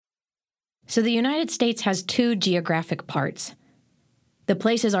So the United States has two geographic parts. The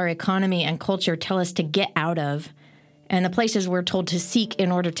places our economy and culture tell us to get out of, and the places we're told to seek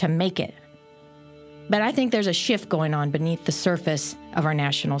in order to make it. But I think there's a shift going on beneath the surface of our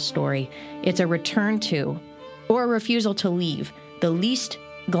national story. It's a return to, or a refusal to leave, the least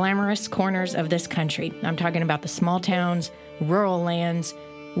glamorous corners of this country. I'm talking about the small towns, rural lands,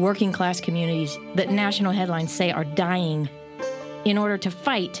 working class communities that national headlines say are dying in order to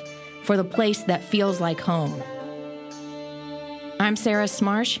fight for the place that feels like home. I'm Sarah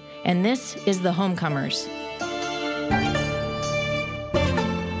Smarsh, and this is The Homecomers.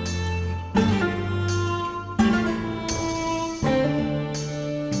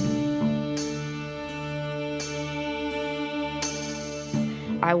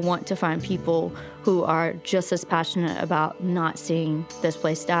 I want to find people who are just as passionate about not seeing this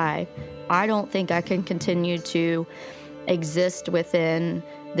place die. I don't think I can continue to exist within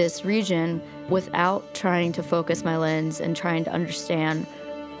this region without trying to focus my lens and trying to understand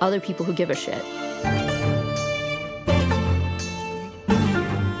other people who give a shit.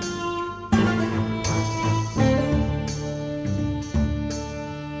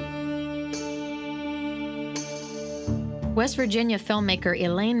 West Virginia filmmaker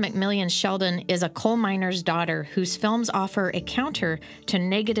Elaine McMillan Sheldon is a coal miner's daughter whose films offer a counter to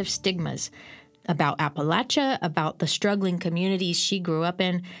negative stigmas about Appalachia, about the struggling communities she grew up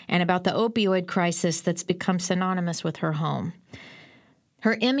in, and about the opioid crisis that's become synonymous with her home.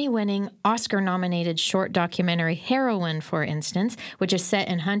 Her Emmy-winning, Oscar-nominated short documentary Heroine, for instance, which is set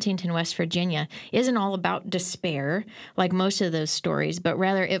in Huntington, West Virginia, isn't all about despair, like most of those stories, but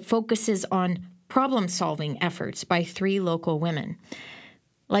rather it focuses on problem-solving efforts by three local women.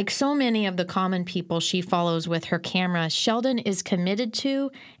 Like so many of the common people she follows with her camera, Sheldon is committed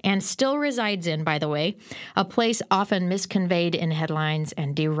to, and still resides in, by the way, a place often misconveyed in headlines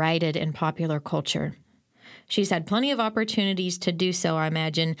and derided in popular culture. She's had plenty of opportunities to do so, I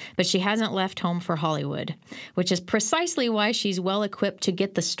imagine, but she hasn't left home for Hollywood, which is precisely why she's well-equipped to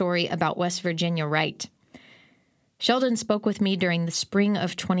get the story about West Virginia right. Sheldon spoke with me during the spring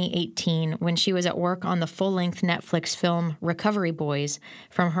of 2018 when she was at work on the full-length Netflix film Recovery Boys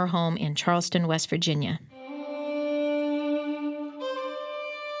from her home in Charleston, West Virginia.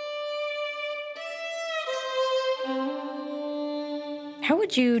 How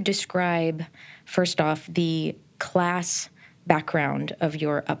would you describe, first off, the class background of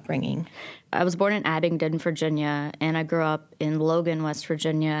your upbringing? I was born in Abingdon, Virginia, and I grew up in Logan, West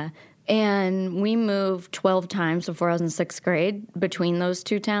Virginia. And we moved 12 times before I was in sixth grade between those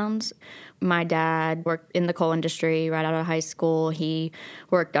two towns. My dad worked in the coal industry right out of high school. He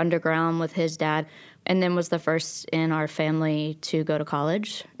worked underground with his dad and then was the first in our family to go to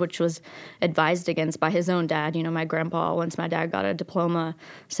college, which was advised against by his own dad. You know, my grandpa, once my dad got a diploma,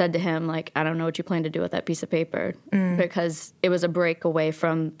 said to him, like, I don't know what you plan to do with that piece of paper, because it was a break away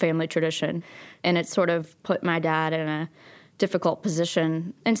from family tradition. And it sort of put my dad in a difficult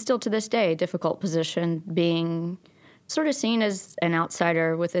position, and still to this day, difficult position, being sort of seen as an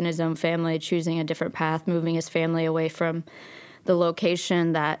outsider within his own family, choosing a different path, moving his family away from the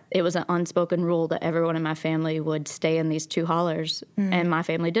location that it was an unspoken rule that everyone in my family would stay in these two hollers. And my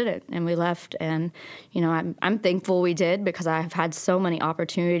family did it, and we left. And, you know, I'm thankful we did, because I've had so many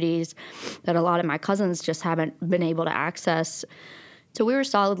opportunities that a lot of my cousins just haven't been able to access. So we were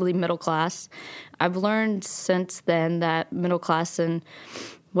solidly middle class. I've learned since then that middle class in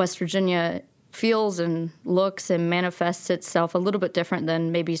West Virginia feels and looks and manifests itself a little bit different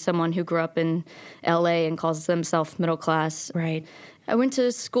than maybe someone who grew up in L.A. and calls themselves middle class. Right. I went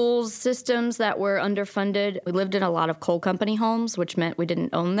to schools, systems that were underfunded. We lived in a lot of coal company homes, which meant we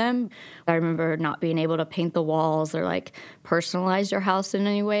didn't own them. I remember not being able to paint the walls or, like, personalize your house in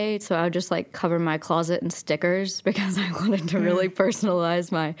any way. So I would just, like, cover my closet in stickers because I wanted to really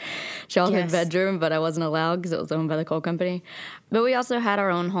personalize my childhood bedroom, but I wasn't allowed because it was owned by the coal company. But we also had our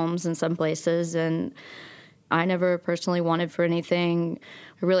own homes in some places, and I never personally wanted for anything.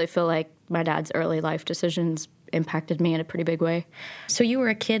 I really feel like my dad's early life decisions impacted me in a pretty big way. So you were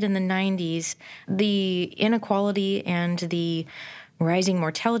a kid in the 90s. The inequality and the rising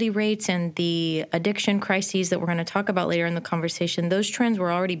mortality rates and the addiction crises that we're going to talk about later in the conversation, those trends were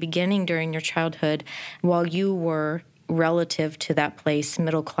already beginning during your childhood while you were relative to that place,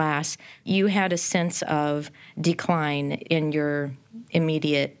 middle class. You had a sense of decline in your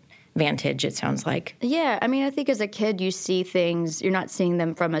immediate vantage, it sounds like. Yeah, I mean, I think as a kid, you see things, you're not seeing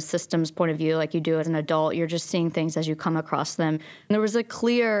them from a systems point of view like you do as an adult. You're just seeing things as you come across them. And there was a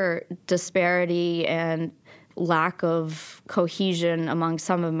clear disparity and lack of cohesion among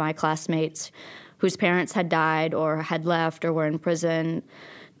some of my classmates whose parents had died or had left or were in prison.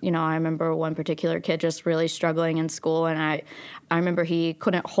 I remember one particular kid just really struggling in school, and I remember he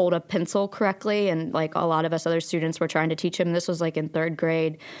couldn't hold a pencil correctly, and like a lot of us other students were trying to teach him. This was like in third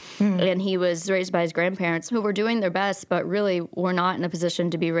grade, and he was raised by his grandparents who were doing their best, but really were not in a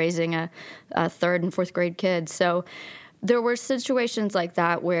position to be raising a third and fourth grade kid. So there were situations like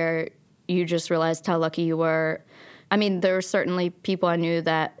that where you just realized how lucky you were. I mean, there were certainly people I knew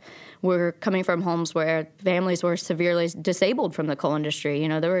that were coming from homes where families were severely disabled from the coal industry.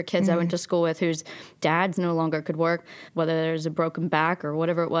 There were kids I went to school with whose dads no longer could work, whether there's a broken back or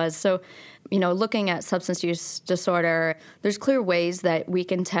whatever it was. So, looking at substance use disorder, there's clear ways that we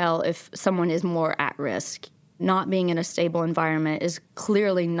can tell if someone is more at risk. Not being in a stable environment is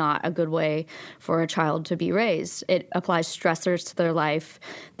clearly not a good way for a child to be raised. It applies stressors to their life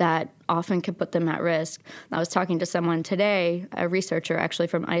that often can put them at risk. I was talking to someone today, a researcher actually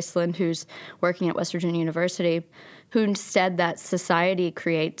from Iceland who's working at West Virginia University, who said that society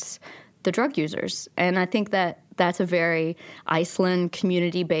creates the drug users. And I think that that's a very Iceland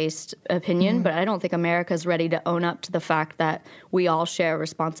community-based opinion, but I don't think America's ready to own up to the fact that we all share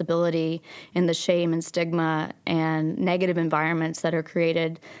responsibility in the shame and stigma and negative environments that are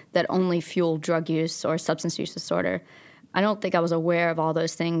created that only fuel drug use or substance use disorder. I don't think I was aware of all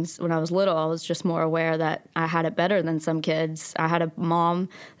those things when I was little. I was just more aware that I had it better than some kids. I had a mom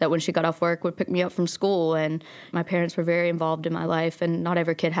that when she got off work would pick me up from school, and my parents were very involved in my life, and not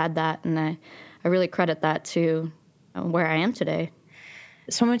every kid had that, and I really credit that to where I am today.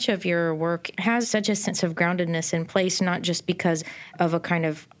 So much of your work has such a sense of groundedness in place, not just because of a kind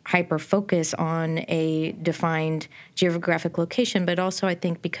of hyper-focus on a defined geographic location, but also I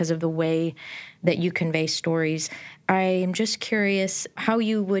think because of the way that you convey stories. I am just curious how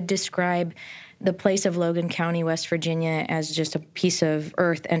you would describe the place of Logan County, West Virginia, as just a piece of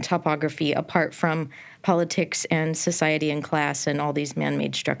earth and topography apart from politics and society and class and all these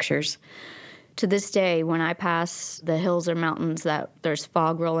man-made structures. To this day, when I pass the hills or mountains that there's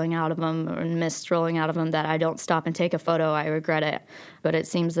fog rolling out of them or mist rolling out of them, that I don't stop and take a photo, I regret it. But it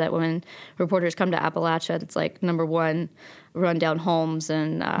seems that when reporters come to Appalachia, it's like, number one, rundown homes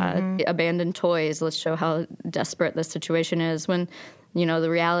and abandoned toys. Let's show how desperate the situation is. When, the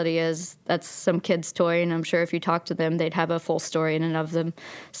reality is that's some kid's toy, and I'm sure if you talk to them, they'd have a full story in and of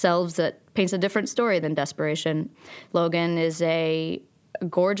themselves that paints a different story than desperation. Logan is a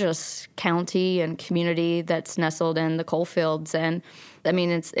gorgeous county and community that's nestled in the coal fields. And I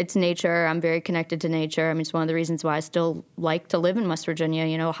mean, it's nature. I'm very connected to nature. I mean, it's one of the reasons why I still like to live in West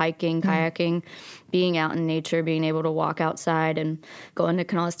Virginia, hiking, kayaking, being out in nature, being able to walk outside and going to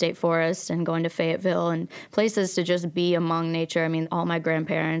Kanawha State Forest and going to Fayetteville and places to just be among nature. I mean, all my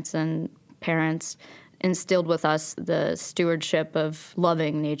grandparents and parents instilled with us the stewardship of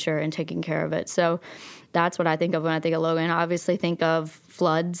loving nature and taking care of it. So that's what I think of when I think of Logan. I obviously think of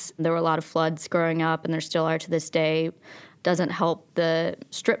floods. There were a lot of floods growing up, and there still are to this day. Doesn't help the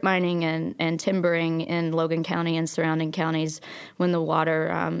strip mining and timbering in Logan County and surrounding counties. When the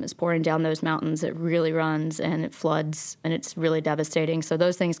water is pouring down those mountains, it really runs and it floods, and it's really devastating. So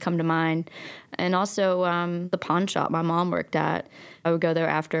those things come to mind. And also the pawn shop my mom worked at. I would go there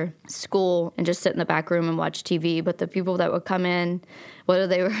after school and just sit in the back room and watch TV. But the people that would come in, whether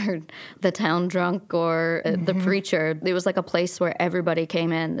they were the town drunk or the preacher, it was like a place where everybody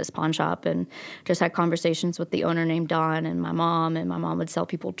came in, this pawn shop, and just had conversations with the owner named Dawn and my mom would sell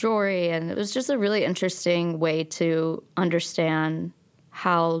people jewelry. And it was just a really interesting way to understand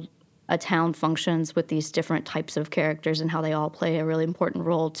how a town functions with these different types of characters and how they all play a really important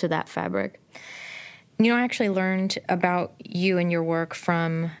role to that fabric. I actually learned about you and your work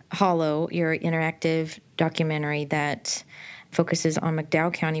from Hollow, your interactive documentary that focuses on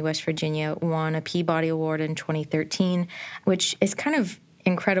McDowell County, West Virginia, won a Peabody Award in 2013, which is kind of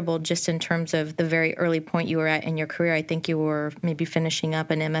incredible just in terms of the very early point you were at in your career. I think you were maybe finishing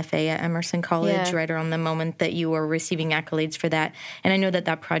up an MFA at Emerson College right around the moment that you were receiving accolades for that. And I know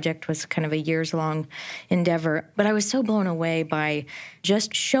that project was kind of a years-long endeavor. But I was so blown away by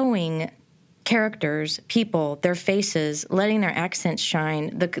just showing characters, people, their faces, letting their accents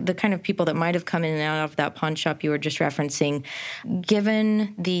shine, the kind of people that might have come in and out of that pawn shop you were just referencing,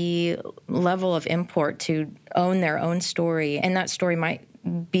 given the level of import to own their own story. And that story might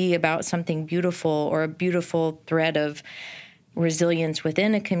be about something beautiful or a beautiful thread of resilience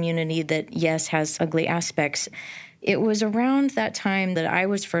within a community that, yes, has ugly aspects. It was around that time that I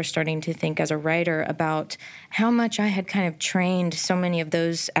was first starting to think as a writer about how much I had kind of trained so many of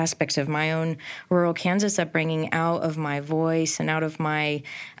those aspects of my own rural Kansas upbringing out of my voice and out of my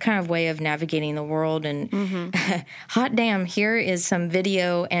kind of way of navigating the world. And hot damn, here is some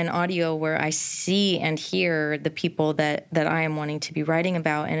video and audio where I see and hear the people that I am wanting to be writing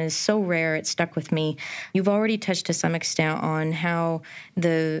about. And it's so rare, it stuck with me. You've already touched to some extent on how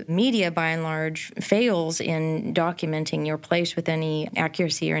the media, by and large, fails in documenting your place with any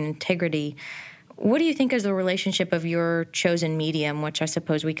accuracy or integrity. What do you think is the relationship of your chosen medium, which I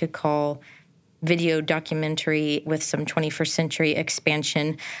suppose we could call video documentary with some 21st century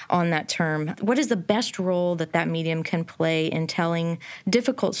expansion on that term? What is the best role that that medium can play in telling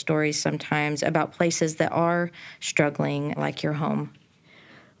difficult stories sometimes about places that are struggling, like your home?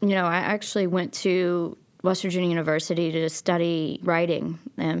 I actually went to West Virginia University to study writing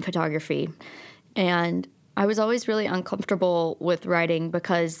and photography. And I was always really uncomfortable with writing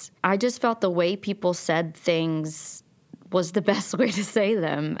because I just felt the way people said things was the best way to say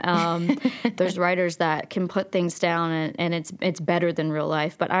them. There's writers that can put things down and it's better than real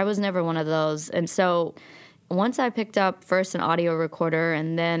life, but I was never one of those. And so once I picked up first an audio recorder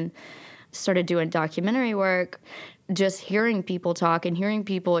and then started doing documentary work, just hearing people talk and hearing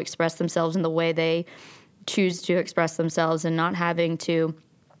people express themselves in the way they choose to express themselves and not having to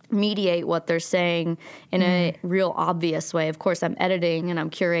mediate what they're saying in a real obvious way. Of course, I'm editing and I'm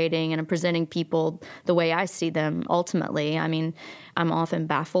curating and I'm presenting people the way I see them ultimately. I mean, I'm often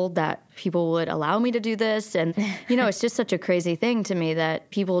baffled that people would allow me to do this. And, it's just such a crazy thing to me that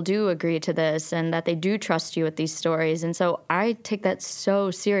people do agree to this and that they do trust you with these stories. And so I take that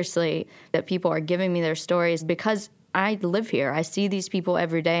so seriously that people are giving me their stories because I live here. I see these people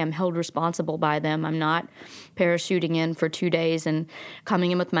every day. I'm held responsible by them. I'm not parachuting in for 2 days and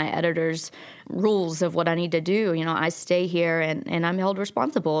coming in with my editor's rules of what I need to do. I stay here and I'm held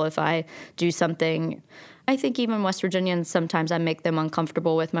responsible if I do something. I think even West Virginians, sometimes I make them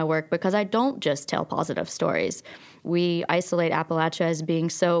uncomfortable with my work because I don't just tell positive stories. We isolate Appalachia as being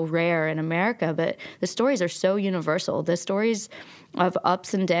so rare in America, but the stories are so universal. The stories of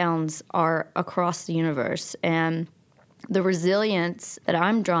ups and downs are across the universe. And the resilience that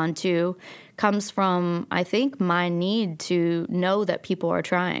I'm drawn to comes from, I think, my need to know that people are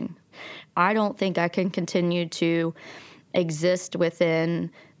trying. I don't think I can continue to exist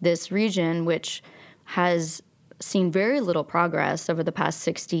within this region, which has seen very little progress over the past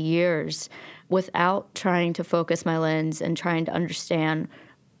 60 years, without trying to focus my lens and trying to understand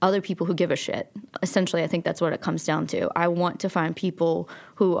other people who give a shit. Essentially, I think that's what it comes down to. I want to find people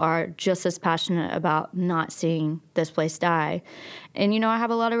who are just as passionate about not seeing this place die. And, I have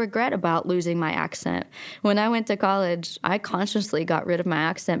a lot of regret about losing my accent. When I went to college, I consciously got rid of my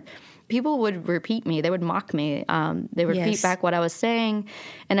accent. People would repeat me. They would mock me. They would repeat back what I was saying.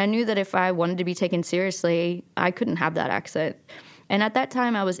 And I knew that if I wanted to be taken seriously, I couldn't have that accent. And at that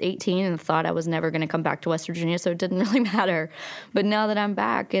time, I was 18 and thought I was never going to come back to West Virginia, so it didn't really matter. But now that I'm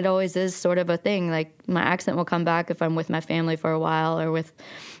back, it always is sort of a thing. Like, my accent will come back if I'm with my family for a while or with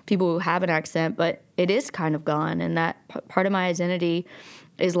people who have an accent, but it is kind of gone, and that part of my identity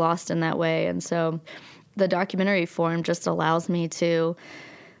is lost in that way. And so the documentary form just allows me to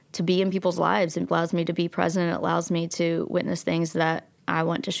be in people's lives. It allows me to be present. It allows me to witness things that I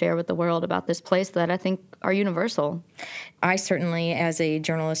want to share with the world about this place that I think are universal. I certainly, as a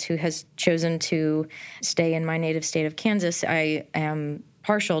journalist who has chosen to stay in my native state of Kansas, I am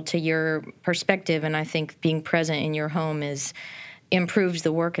partial to your perspective, and I think being present in your home improves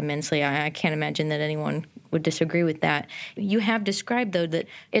the work immensely. I can't imagine that anyone would disagree with that. You have described, though, that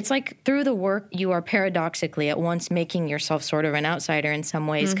it's like through the work you are paradoxically at once making yourself sort of an outsider in some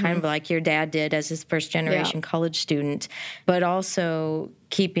ways, kind of like your dad did as his first-generation college student, but also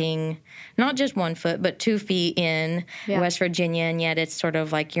keeping not just 1 foot, but 2 feet in West Virginia, and yet it's sort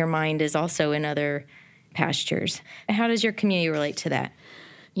of like your mind is also in other pastures. How does your community relate to that?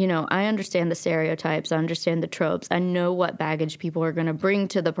 I understand the stereotypes. I understand the tropes. I know what baggage people are going to bring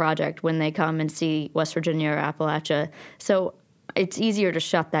to the project when they come and see West Virginia or Appalachia. So it's easier to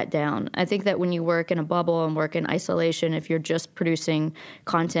shut that down. I think that when you work in a bubble and work in isolation, if you're just producing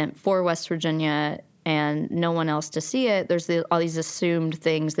content for West Virginia and no one else to see it, there's all these assumed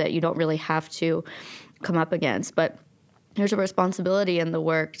things that you don't really have to come up against. But there's a responsibility in the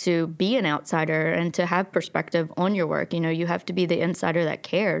work to be an outsider and to have perspective on your work. You have to be the insider that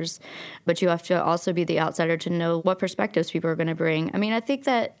cares, but you have to also be the outsider to know what perspectives people are going to bring. I mean, I think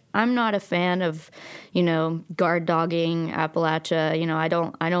that I'm not a fan of, guard dogging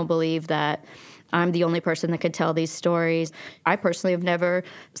Appalachia. I don't believe that I'm the only person that could tell these stories. I personally have never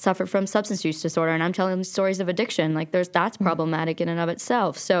suffered from substance use disorder, and I'm telling stories of addiction. Like that's problematic in and of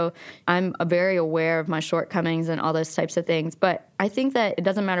itself. So I'm very aware of my shortcomings and all those types of things. But I think that it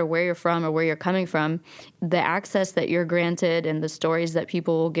doesn't matter where you're from or where you're coming from. The access that you're granted and the stories that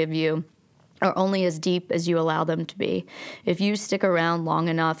people will give you are only as deep as you allow them to be. If you stick around long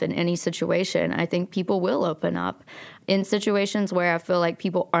enough in any situation, I think people will open up. In situations where I feel like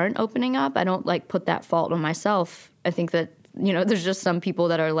people aren't opening up, I don't put that fault on myself. I think that, there's just some people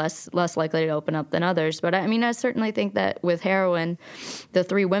that are less likely to open up than others. But I certainly think that with heroin, the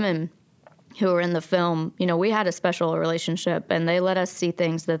 3 women who were in the film, we had a special relationship, and they let us see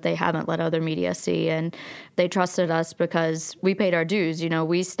things that they haven't let other media see. And they trusted us because we paid our dues.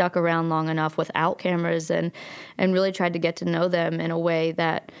 We stuck around long enough without cameras and really tried to get to know them in a way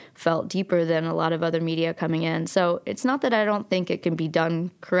that felt deeper than a lot of other media coming in. So it's not that I don't think it can be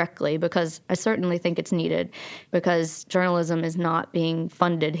done correctly, because I certainly think it's needed, because journalism is not being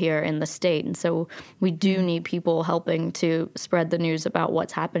funded here in the state. And so we do need people helping to spread the news about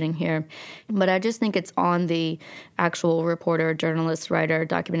what's happening here. But I just think it's on the actual reporter, journalist, writer,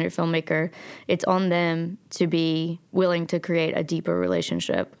 documentary filmmaker. It's on them to be willing to create a deeper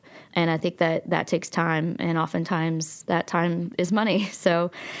relationship. And I think that takes time, and oftentimes that time is money.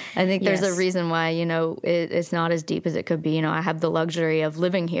 So I think there's a reason why, it's not as deep as it could be. I have the luxury of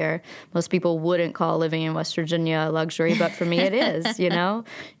living here. Most people wouldn't call living in West Virginia a luxury, but for me it is,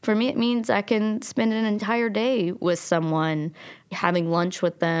 For me it means I can spend an entire day with someone, having lunch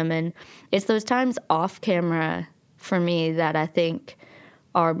with them. And it's those times off camera for me that I think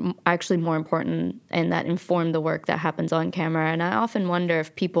are actually more important and that inform the work that happens on camera. And I often wonder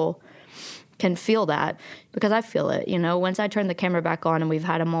if people can feel that, because I feel it. Once I turn the camera back on and we've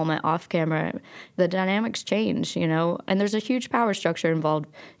had a moment off camera, the dynamics change, and there's a huge power structure involved.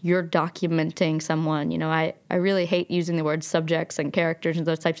 You're documenting someone. I really hate using the word subjects and characters and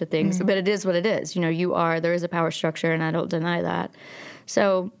those types of things, but it is what it is. There is a power structure, and I don't deny that.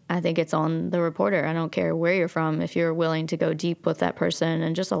 So I think it's on the reporter. I don't care where you're from. If you're willing to go deep with that person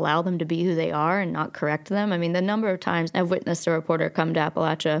and just allow them to be who they are and not correct them. The number of times I've witnessed a reporter come to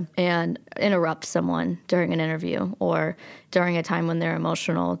Appalachia and interrupt someone during an interview or during a time when they're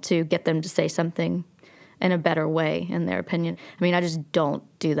emotional to get them to say something in a better way, in their opinion. I just don't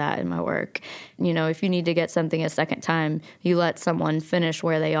do that in my work. If you need to get something a second time, you let someone finish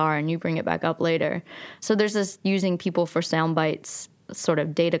where they are and you bring it back up later. So there's this using people for sound bites sort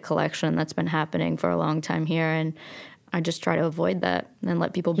of data collection that's been happening for a long time here, and I just try to avoid that and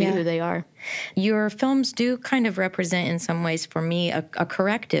let people be who they are. Your films do kind of represent, in some ways, for me, a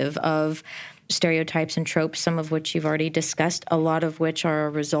corrective of stereotypes and tropes, some of which you've already discussed, a lot of which are a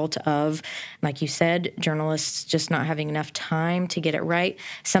result of, like you said, journalists just not having enough time to get it right.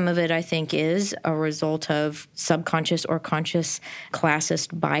 Some of it, I think, is a result of subconscious or conscious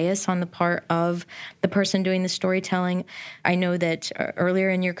classist bias on the part of the person doing the storytelling. I know that earlier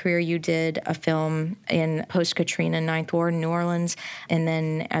in your career, you did a film in post-Katrina Ninth Ward in New Orleans, and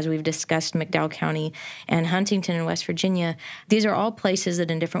then, as we've discussed, McDowell County and Huntington in West Virginia. These are all places that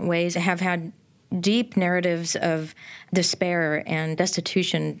in different ways have had deep narratives of despair and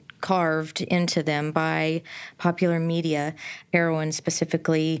destitution carved into them by popular media, heroin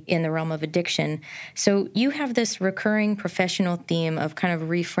specifically in the realm of addiction. So you have this recurring professional theme of kind of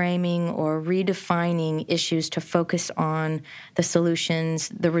reframing or redefining issues to focus on the solutions,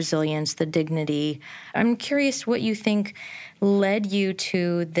 the resilience, the dignity. I'm curious what you think led you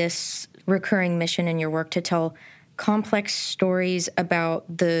to this recurring mission in your work to tell complex stories about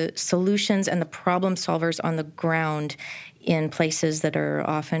the solutions and the problem solvers on the ground in places that are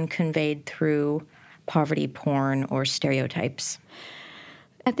often conveyed through poverty porn or stereotypes.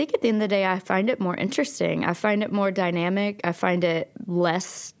 I think at the end of the day, I find it more interesting. I find it more dynamic. I find it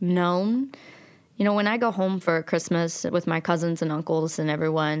less known. When I go home for Christmas with my cousins and uncles and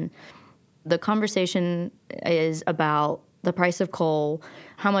everyone, the conversation is about the price of coal,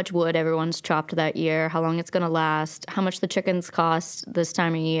 how much wood everyone's chopped that year, how long it's going to last, how much the chickens cost this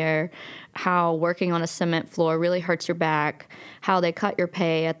time of year, how working on a cement floor really hurts your back, how they cut your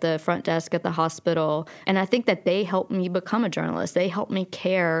pay at the front desk at the hospital. And I think that they helped me become a journalist. They helped me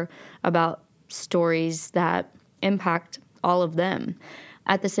care about stories that impact all of them.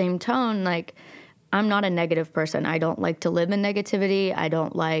 At the same tone, I'm not a negative person. I don't like to live in negativity. I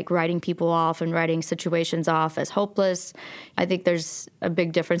don't like writing people off and writing situations off as hopeless. I think there's a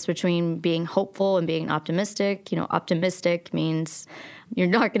big difference between being hopeful and being optimistic. Optimistic means You're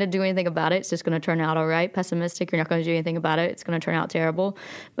not going to do anything about it. It's just going to turn out all right. Pessimistic, you're not going to do anything about it. It's going to turn out terrible.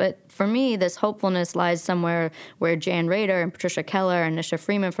 But for me, this hopefulness lies somewhere where Jan Rader and Patricia Keller and Nisha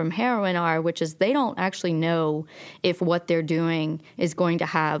Freeman from Heroin are, which is they don't actually know if what they're doing is going to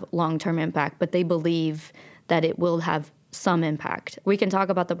have long-term impact, but they believe that it will have some impact. We can talk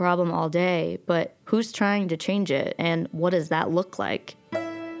about the problem all day, but who's trying to change it, and what does that look like?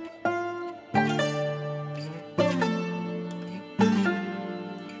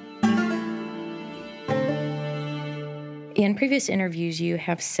 In previous interviews, you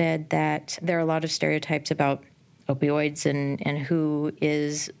have said that there are a lot of stereotypes about opioids and who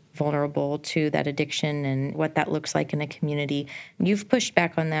is vulnerable to that addiction and what that looks like in a community. You've pushed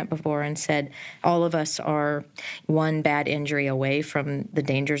back on that before and said all of us are one bad injury away from the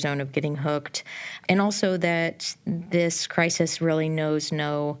danger zone of getting hooked, and also that this crisis really knows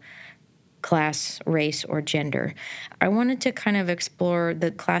no class, race, or gender. I wanted to kind of explore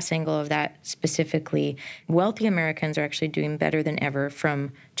the class angle of that specifically. Wealthy Americans are actually doing better than ever.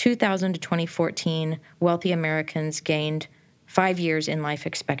 From 2000 to 2014, wealthy Americans gained 5 years in life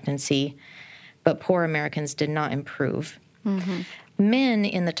expectancy, but poor Americans did not improve. Mm-hmm. Men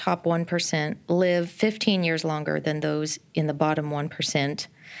in the top 1% live 15 years longer than those in the bottom 1%.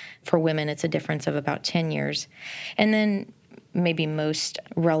 For women, it's a difference of about 10 years. And then maybe most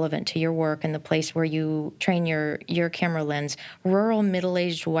relevant to your work and the place where you train your camera lens, rural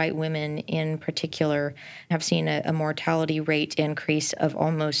middle-aged white women in particular have seen a mortality rate increase of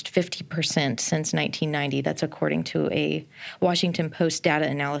almost 50% since 1990. That's according to a Washington Post data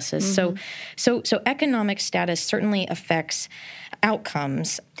analysis. Mm-hmm. So economic status certainly affects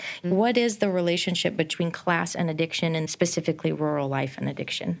outcomes. Mm-hmm. What is the relationship between class and addiction, and specifically rural life and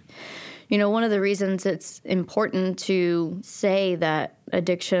addiction? You know, one of the reasons it's important to say that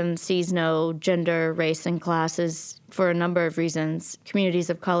addiction sees no gender, race, and class is for a number of reasons. Communities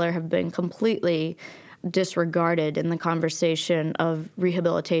of color have been completely disregarded in the conversation of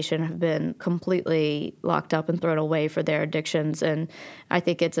rehabilitation, have been completely locked up and thrown away for their addictions. And I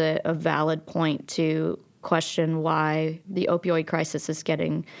think it's a valid point to question why the opioid crisis is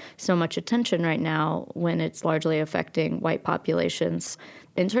getting so much attention right now when it's largely affecting white populations.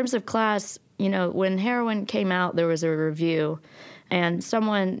 In terms of class, you know, when heroin came out, there was a review, and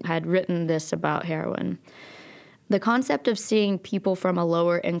someone had written this about heroin. The concept of seeing people from a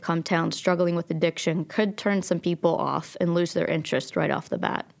lower income town struggling with addiction could turn some people off and lose their interest right off the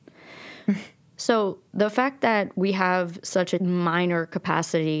bat. So the fact that we have such a minor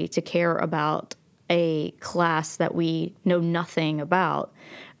capacity to care about a class that we know nothing about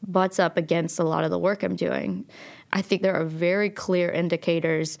butts up against a lot of the work I'm doing. I think there are very clear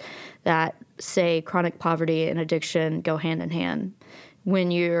indicators that say chronic poverty and addiction go hand in hand.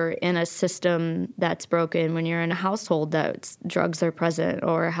 When you're in a system that's broken, when you're in a household that drugs are present,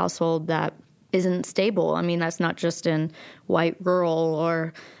 or a household that isn't stable. I mean, that's not just in white rural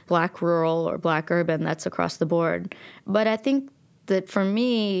or black urban, that's across the board. But I think that for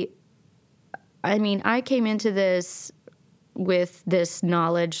me, I mean, I came into this with this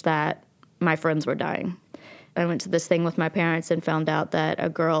knowledge that my friends were dying. I went to this thing with my parents and found out that a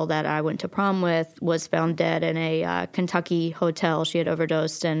girl that I went to prom with was found dead in a Kentucky hotel. She had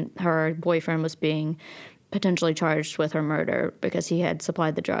overdosed, and her boyfriend was being potentially charged with her murder because he had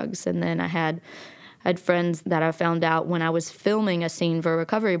supplied the drugs. And then I had friends that I found out when I was filming a scene for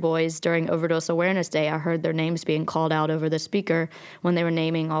Recovery Boys during Overdose Awareness Day. I heard their names being called out over the speaker when they were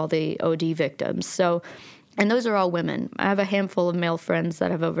naming all the OD victims. So, and those are all women. I have a handful of male friends that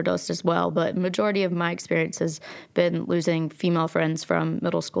have overdosed as well, but majority of my experience has been losing female friends from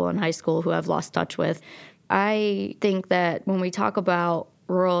middle school and high school who I've lost touch with. I think that when we talk about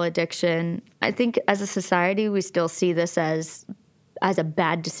rural addiction, I think as a society we still see this as a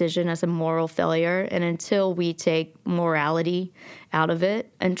bad decision, as a moral failure. And until we take morality out of it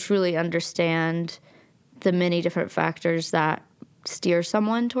and truly understand the many different factors that steer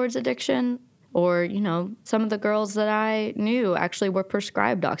someone towards addiction, or, you know, some of the girls that I knew actually were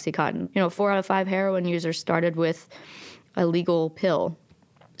prescribed OxyContin. You know, 4 out of 5 heroin users started with a legal pill.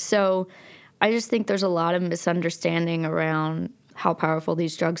 So I just think there's a lot of misunderstanding around how powerful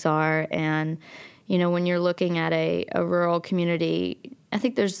these drugs are. And, you know, when you're looking at a rural community, I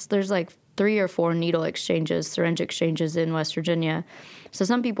think there's like 3 or 4 needle exchanges, syringe exchanges in West Virginia. So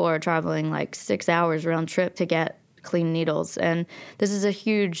some people are traveling like 6 hours round trip to get clean needles. And this is a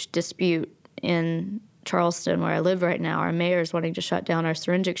huge dispute in Charleston, where I live right now. Our mayor is wanting to shut down our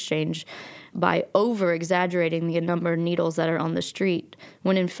syringe exchange by over-exaggerating the number of needles that are on the street,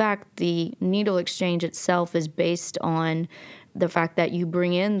 when in fact the needle exchange itself is based on The fact that you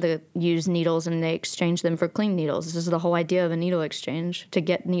bring in the used needles and they exchange them for clean needles. This is the whole idea of a needle exchange, to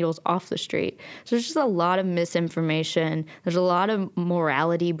get needles off the street. So there's just a lot of misinformation. There's a lot of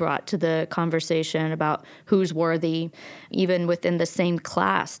morality brought to the conversation about who's worthy. Even within the same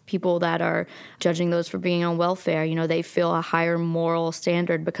class, people that are judging those for being on welfare, they feel a higher moral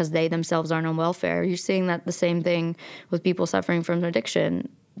standard because they themselves aren't on welfare. You're seeing that the same thing with people suffering from addiction.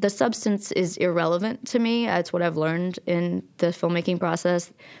 The substance is irrelevant to me. That's what I've learned in the filmmaking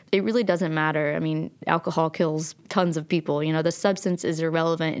process. It really doesn't matter. I mean, alcohol kills tons of people. The substance is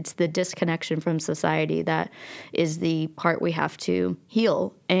irrelevant. It's the disconnection from society that is the part we have to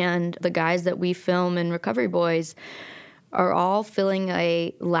heal. And the guys that we film in Recovery Boys are all feeling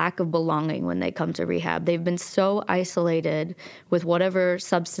a lack of belonging when they come to rehab. They've been so isolated with whatever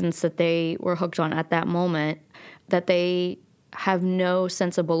substance that they were hooked on at that moment that they have no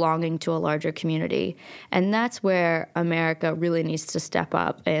sense of belonging to a larger community. And that's where America really needs to step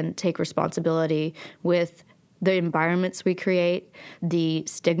up and take responsibility with the environments we create, the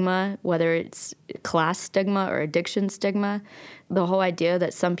stigma, whether it's class stigma or addiction stigma, the whole idea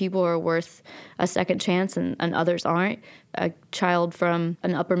that some people are worth a second chance and others aren't. A child from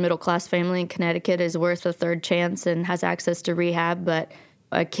an upper middle class family in Connecticut is worth a third chance and has access to rehab, but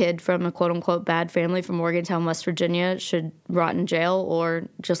a kid from a quote-unquote bad family from Morgantown, West Virginia should rot in jail or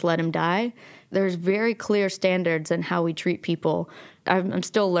just let him die. There's very clear standards in how we treat people. I'm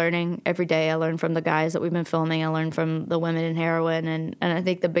still learning every day. I learn from the guys that we've been filming. I learn from the women in heroin. And I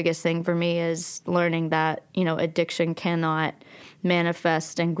think the biggest thing for me is learning that, addiction cannot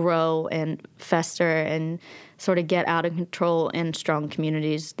manifest and grow and fester and sort of get out of control in strong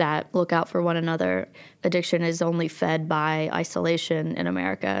communities that look out for one another. Addiction is only fed by isolation in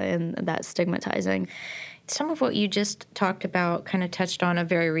America, and that's stigmatizing. Some of what you just talked about kind of touched on a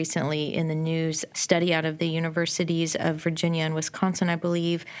very recently in the news study out of the universities of Virginia and Wisconsin, I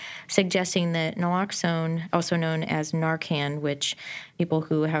believe, suggesting that naloxone, also known as Narcan, which people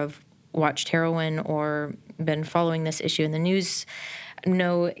who have watched heroin or been following this issue in the news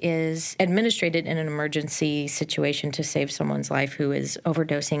know is administered in an emergency situation to save someone's life who is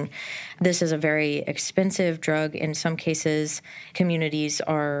overdosing. This is a very expensive drug. In some cases, communities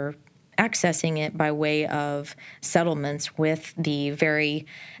are accessing it by way of settlements with the very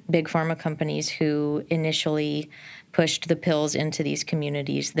big pharma companies who initially pushed the pills into these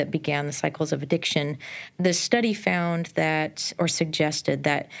communities that began the cycles of addiction. The study found that, or suggested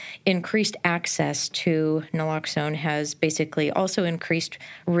that, increased access to naloxone has basically also increased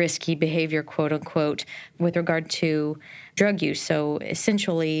risky behavior, quote unquote, with regard to drug use. So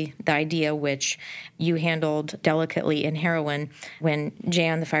essentially the idea which you handled delicately in heroin, when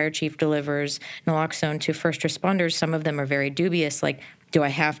Jan, the fire chief, delivers naloxone to first responders, some of them are very dubious, like, do I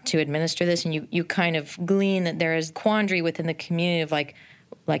have to administer this? And you kind of glean that there is quandary within the community of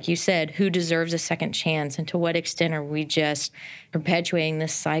like you said, who deserves a second chance, and to what extent are we just perpetuating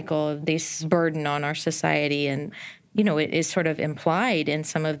this cycle of this burden on our society? And, it is sort of implied in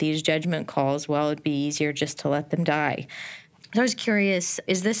some of these judgment calls, well, it'd be easier just to let them die. So I was curious,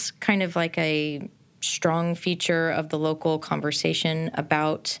 is this kind of like a strong feature of the local conversation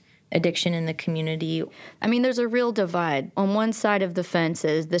about addiction in the community? I mean, there's a real divide. On one side of the fence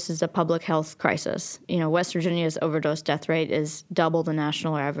is this is a public health crisis. West Virginia's overdose death rate is double the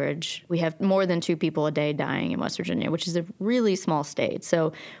national average. We have more than 2 people a day dying in West Virginia, which is a really small state.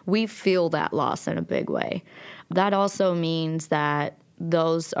 So we feel that loss in a big way. That also means that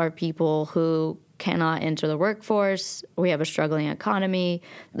those are people who cannot enter the workforce. We have a struggling economy.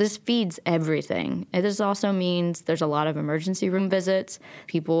 This feeds everything. And this also means there's a lot of emergency room visits.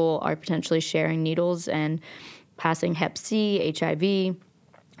 People are potentially sharing needles and passing Hep C, HIV.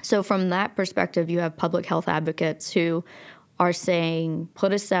 So from that perspective, you have public health advocates who are saying,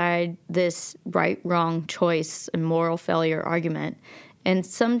 put aside this right, wrong choice and moral failure argument. And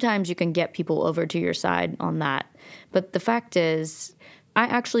sometimes you can get people over to your side on that. But the fact is, I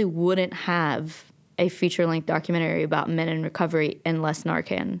actually wouldn't have a feature-length documentary about men in recovery unless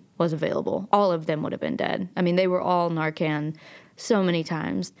Narcan was available. All of them would have been dead. I mean, they were all Narcan so many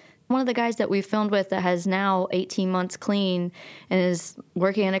times. One of the guys that we filmed with that has now 18 months clean and is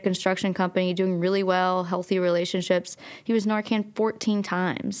working in a construction company, doing really well, healthy relationships, he was Narcan 14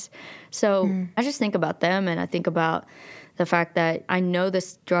 times. So I just think about them, and I think about the fact that I know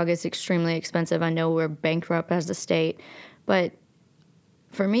this drug is extremely expensive. I know we're bankrupt as a state, but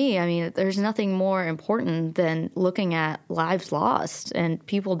for me, I mean, there's nothing more important than looking at lives lost and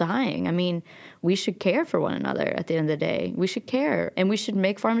people dying. I mean, we should care for one another at the end of the day. We should care, and we should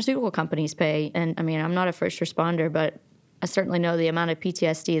make pharmaceutical companies pay. And I mean, I'm not a first responder, but I certainly know the amount of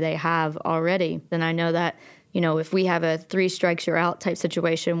PTSD they have already. And I know that if we have a 3 strikes you're out type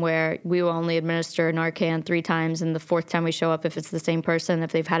situation where we will only administer Narcan 3 times, and the 4th time we show up, if it's the same person,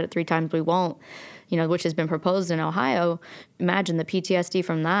 if they've had it 3 times, we won't, which has been proposed in Ohio. Imagine the PTSD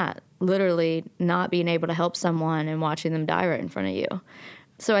from that, literally not being able to help someone and watching them die right in front of you.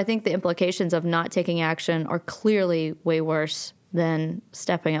 So I think the implications of not taking action are clearly way worse than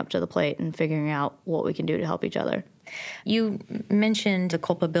stepping up to the plate and figuring out what we can do to help each other. You mentioned the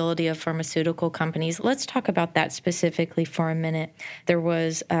culpability of pharmaceutical companies. Let's talk about that specifically for a minute. There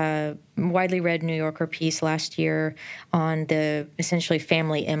was a widely read New Yorker piece last year on the essentially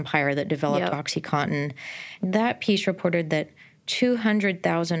family empire that developed OxyContin. That piece reported that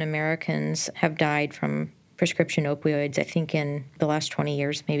 200,000 Americans have died from prescription opioids, I think in the last 20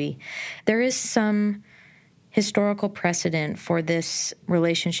 years maybe. There is some historical precedent for this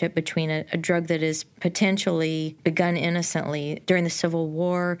relationship between a drug that is potentially begun innocently. During the Civil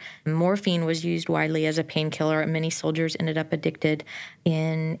War, morphine was used widely as a painkiller, and many soldiers ended up addicted.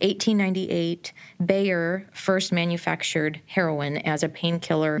 In 1898, Bayer first manufactured heroin as a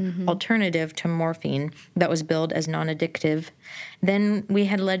painkiller alternative to morphine that was billed as non-addictive. Then we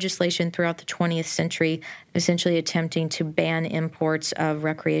had legislation throughout the 20th century essentially attempting to ban imports of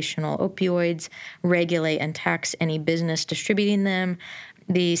recreational opioids, regulate and tax any business distributing them.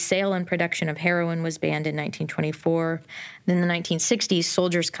 The sale and production of heroin was banned in 1924. Then in the 1960s,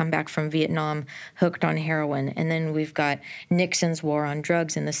 soldiers come back from Vietnam hooked on heroin. And then we've got Nixon's war on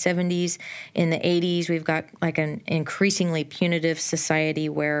drugs in the 70s. In the 80s, we've got like an increasingly punitive society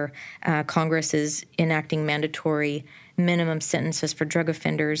where Congress is enacting mandatory minimum sentences for drug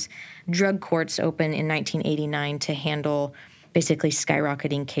offenders. Drug courts open in 1989 to handle basically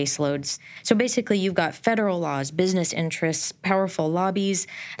skyrocketing caseloads. So basically you've got federal laws, business interests, powerful lobbies,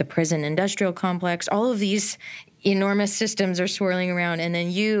 the prison industrial complex, all of these enormous systems are swirling around. And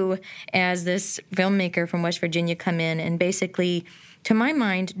then you, as this filmmaker from West Virginia, come in and basically, to my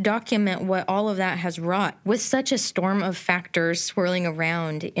mind, document what all of that has wrought with such a storm of factors swirling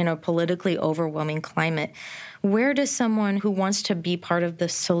around in a politically overwhelming climate. Where does someone who wants to be part of the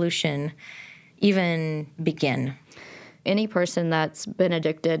solution even begin? Any person that's been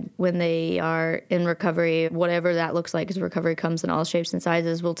addicted when they are in recovery, whatever that looks like, because recovery comes in all shapes and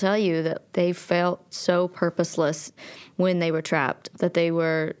sizes, will tell you that they felt so purposeless when they were trapped, that they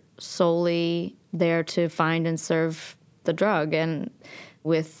were solely there to find and serve the drug. And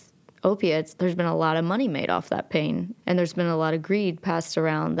with opiates, there's been a lot of money made off that pain, and there's been a lot of greed passed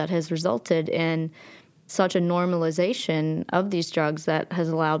around that has resulted in such a normalization of these drugs that has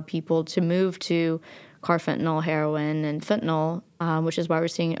allowed people to move to carfentanil, heroin, and fentanyl, which is why we're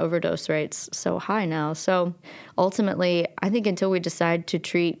seeing overdose rates so high now. So ultimately, I think until we decide to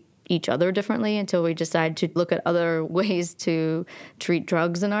treat each other differently, until we decide to look at other ways to treat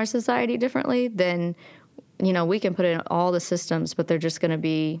drugs in our society differently, then, we can put in all the systems, but they're just going to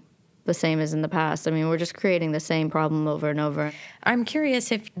be the same as in the past. I mean, we're just creating the same problem over and over. I'm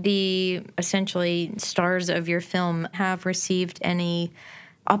curious if the essentially stars of your film have received any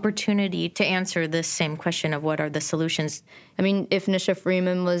opportunity to answer this same question of what are the solutions. I mean, if Nisha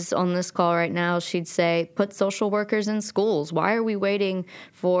Freeman was on this call right now, she'd say, put social workers in schools. Why are we waiting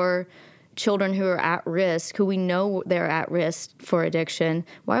for children who are at risk, who we know they're at risk for addiction?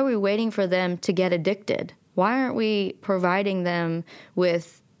 Why are we waiting for them to get addicted? Why aren't we providing them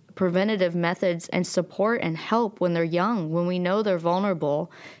with preventative methods and support and help when they're young, when we know they're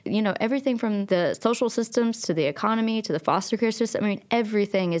vulnerable? Everything from the social systems to the economy to the foster care system,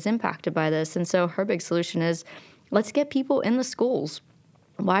 everything is impacted by this. And so her big solution is, let's get people in the schools.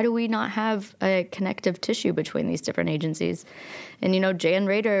 Why do we not have a connective tissue between these different agencies? And, Jan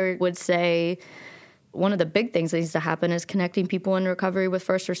Rader would say one of the big things that needs to happen is connecting people in recovery with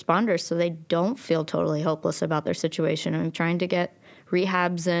first responders so they don't feel totally hopeless about their situation. I'm trying to get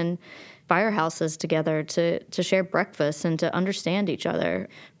rehabs and firehouses together to share breakfast and to understand each other.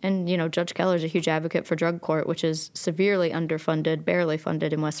 And, Judge Keller's a huge advocate for drug court, which is severely underfunded, barely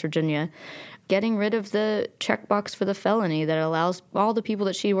funded in West Virginia. Getting rid of the checkbox for the felony that allows all the people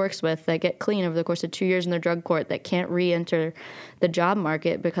that she works with that get clean over the course of 2 years in their drug court that can't re-enter the job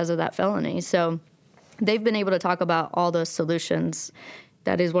market because of that felony. So they've been able to talk about all those solutions.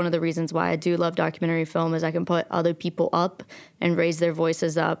 That is one of the reasons why I do love documentary film, is I can put other people up and raise their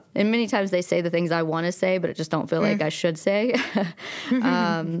voices up. And many times they say the things I want to say, but it just don't feel like I should say.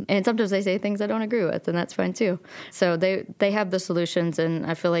 And sometimes they say things I don't agree with, and that's fine too. So they have the solutions, and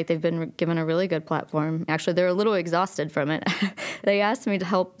I feel like they've been given a really good platform. Actually, they're a little exhausted from it. They asked me to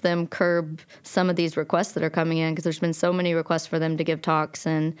help them curb some of these requests that are coming in, because there's been so many requests for them to give talks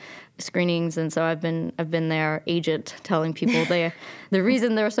and screenings, and so I've been their agent telling people the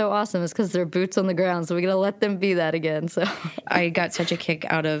reason they're so awesome is because they're boots on the ground, so we got to let them be that again. So I got such a kick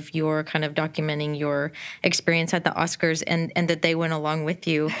out of your kind of documenting your experience at the Oscars and that they went along with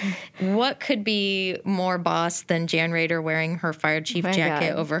you. What could be more boss than Jan Rader wearing her fire chief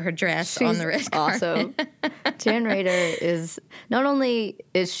jacket over her dress on the red carpet? Awesome. Jan Rader is, not only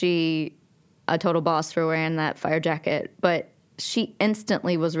is she a total boss for wearing that fire jacket, but she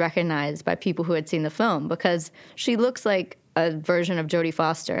instantly was recognized by people who had seen the film because she looks like a version of Jodie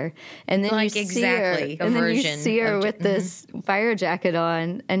Foster. And then like you exactly see her, and then you see her with this fire jacket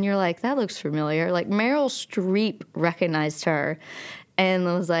on, and you're like, that looks familiar. Like Meryl Streep recognized her and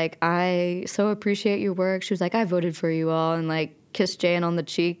was like, I so appreciate your work. She was like, I voted for you all, and like kissed Jan on the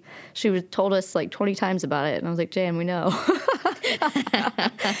cheek. She told us like 20 times about it, and I was like, Jan, we know.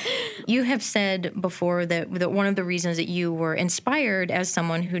 You have said before that one of the reasons that you were inspired as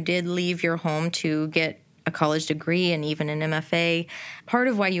someone who did leave your home to get a college degree and even an MFA, part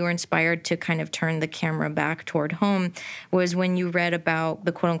of why you were inspired to kind of turn the camera back toward home was when you read about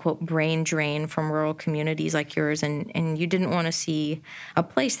the quote-unquote brain drain from rural communities like yours, and you didn't want to see a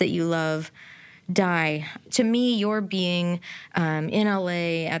place that you love die. To me, your being in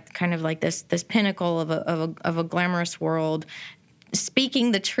LA at kind of like this pinnacle of a glamorous world,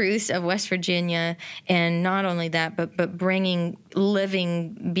 speaking the truths of West Virginia, and not only that, but bringing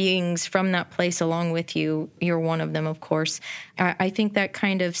living beings from that place along with you. You're one of them, of course. I think that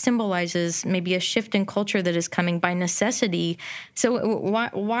kind of symbolizes maybe a shift in culture that is coming by necessity. So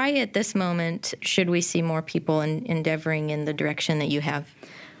why at this moment should we see more people endeavoring in the direction that you have?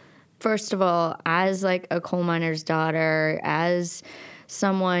 First of all, as like a coal miner's daughter, as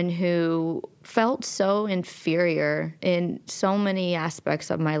someone who felt so inferior in so many aspects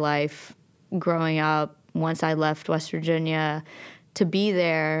of my life growing up, once I left West Virginia, to be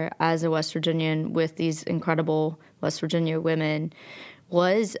there as a West Virginian with these incredible West Virginia women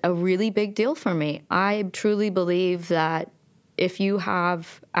was a really big deal for me. I truly believe that if you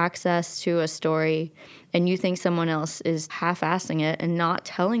have access to a story and you think someone else is half-assing it and not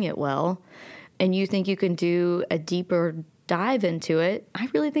telling it well, and you think you can do a deeper dive into it, I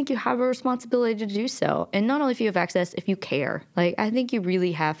really think you have a responsibility to do so. And not only if you have access, if you care. Like, I think you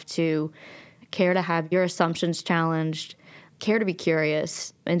really have to care to have your assumptions challenged, care to be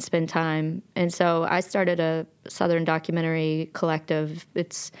curious, and spend time. And so I started a Southern documentary collective.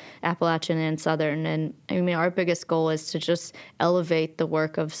 It's Appalachian and Southern. And I mean, our biggest goal is to just elevate the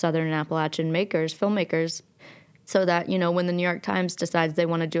work of Southern and Appalachian makers, filmmakers, so that, you know, when the New York Times decides they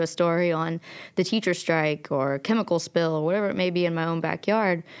want to do a story on the teacher strike or chemical spill or whatever it may be in my own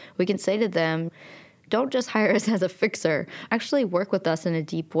backyard, we can say to them, don't just hire us as a fixer. Actually work with us in a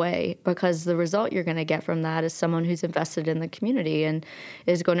deep way, because the result you're going to get from that is someone who's invested in the community and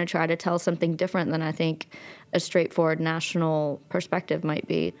is going to try to tell something different than I think a straightforward national perspective might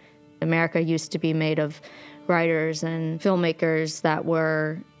be. America used to be made of writers and filmmakers that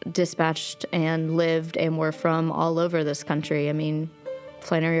were dispatched and lived and were from all over this country. I mean,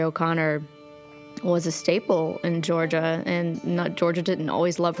 Flannery O'Connor was a staple in Georgia, and Georgia didn't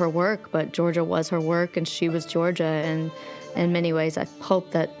always love her work, but Georgia was her work, and she was Georgia. And in many ways, I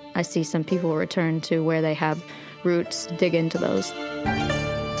hope that I see some people return to where they have roots, dig into those.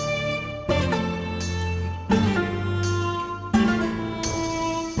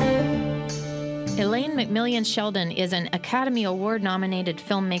 Elaine McMillan Sheldon is an Academy Award-nominated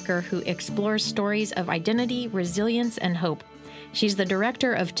filmmaker who explores stories of identity, resilience, and hope. She's the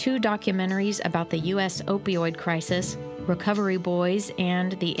director of 2 documentaries about the U.S. opioid crisis, Recovery Boys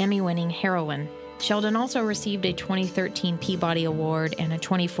and the Emmy-winning Heroine. Sheldon also received a 2013 Peabody Award and a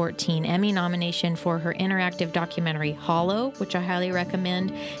 2014 Emmy nomination for her interactive documentary Hollow, which I highly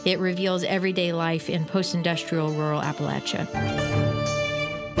recommend. It reveals everyday life in post-industrial rural Appalachia.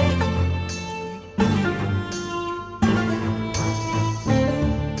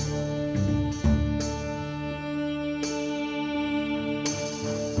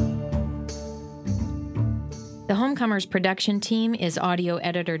 The Homecomers production team is audio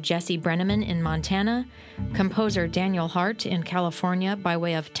editor Jesse Brenneman in Montana, composer Daniel Hart in California by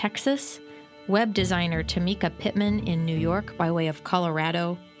way of Texas, web designer Tamika Pittman in New York by way of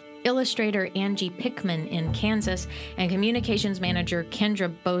Colorado, illustrator Angie Pickman in Kansas, and communications manager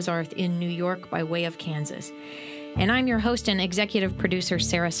Kendra Bozarth in New York by way of Kansas. And I'm your host and executive producer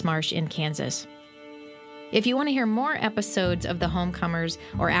Sarah Smarsh in Kansas. If you want to hear more episodes of The Homecomers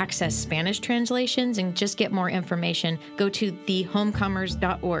or access Spanish translations and just get more information, go to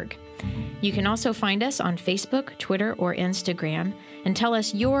thehomecomers.org. You can also find us on Facebook, Twitter, or Instagram and tell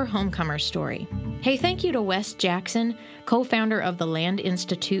us your Homecomer story. Hey, thank you to Wes Jackson, co-founder of the Land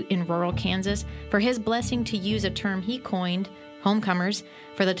Institute in rural Kansas, for his blessing to use a term he coined, Homecomers,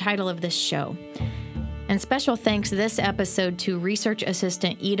 for the title of this show. And special thanks this episode to research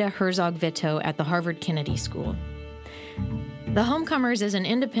assistant Ida Herzog-Vito at the Harvard Kennedy School. The Homecomers is an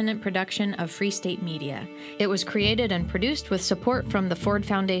independent production of Free State Media. It was created and produced with support from the Ford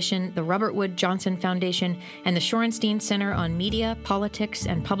Foundation, the Robert Wood Johnson Foundation, and the Shorenstein Center on Media, Politics,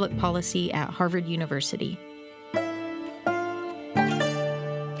 and Public Policy at Harvard University.